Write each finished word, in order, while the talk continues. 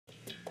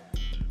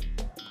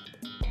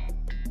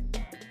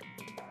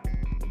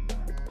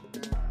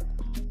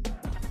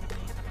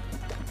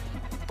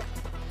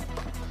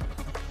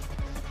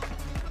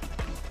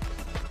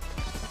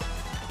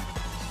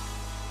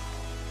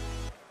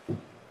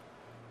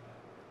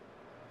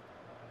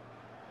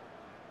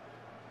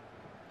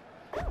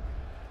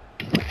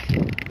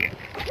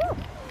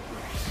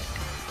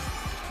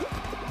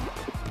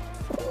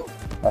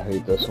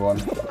hate this one.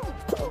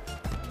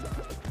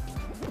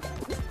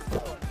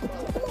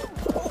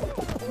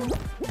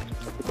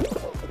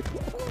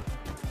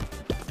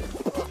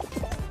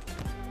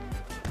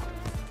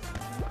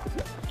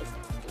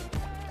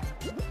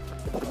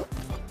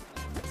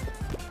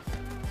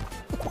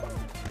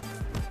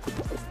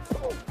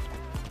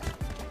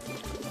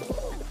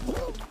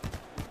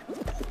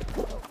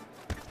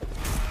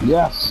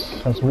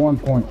 Yes, that's 1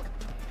 point.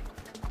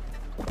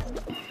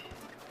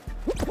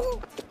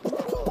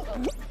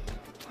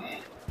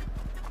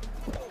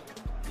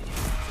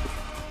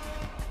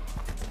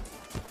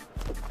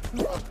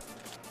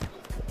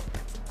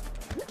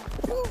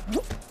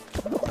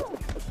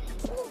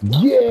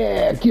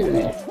 Yeah, get in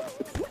there.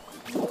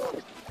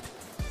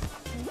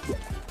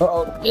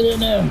 Uh-oh, get in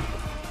there.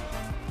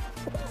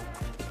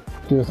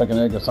 Give us like an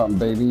egg or something,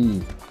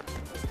 baby.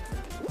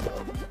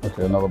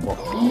 Okay, another ball.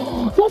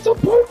 That's a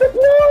perfect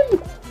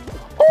one!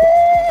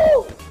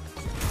 Oh!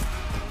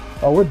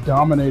 Oh, we're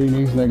dominating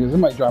these niggas. It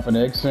might drop an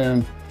egg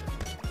soon.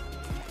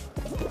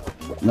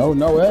 No,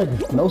 no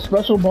egg. No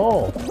special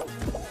ball.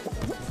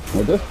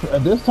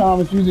 At this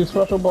time, it's usually a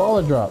special ball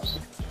that drops.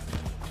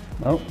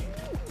 Nope.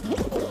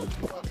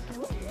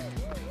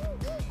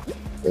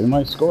 They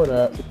might score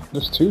that.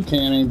 This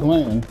toucan ain't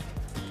playing.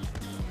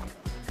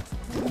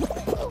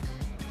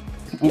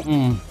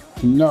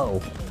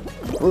 No.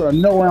 We're gonna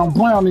no round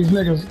brown these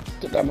niggas.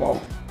 Get that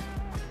ball.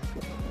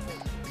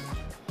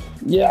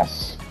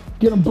 Yes.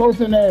 Get them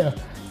both in there.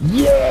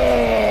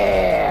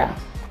 Yeah.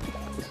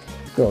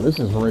 Go. This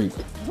is rape.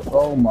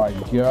 Oh my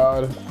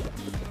god.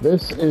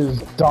 This is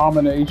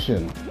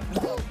domination.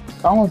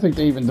 I don't think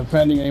they're even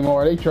defending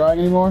anymore. Are they trying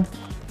anymore?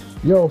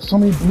 Yo, so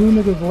many blue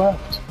niggas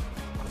left.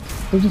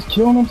 They're just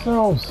killing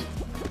themselves.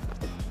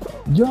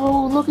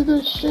 Yo, look at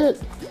this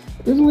shit.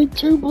 There's only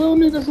 2 blue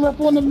niggas left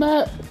on the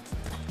map.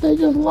 They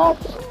just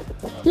left.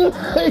 They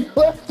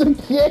left the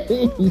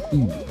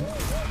game.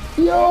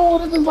 Yo,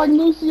 this is like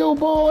Lucio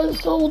Ball.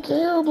 It's so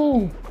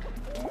terrible.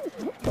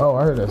 Oh,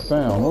 I heard that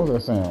sound. What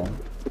was that sound?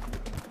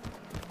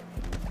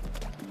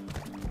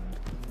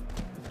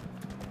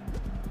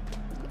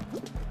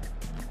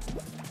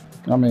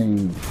 I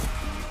mean...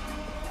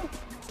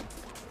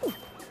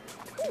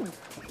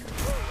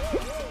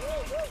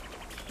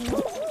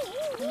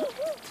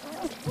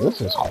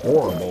 This is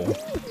horrible.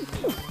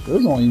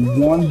 There's only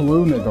 1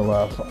 blue nigga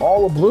left.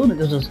 All the blue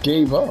niggas just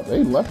gave up.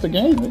 They left the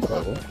game. They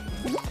said,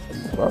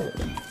 well,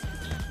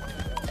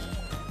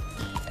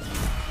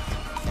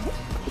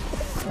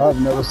 I've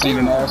never seen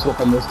an ass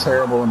whooping this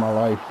terrible in my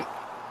life.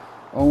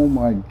 Oh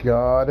my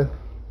god.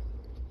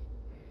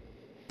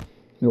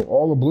 Yo,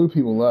 all the blue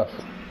people left.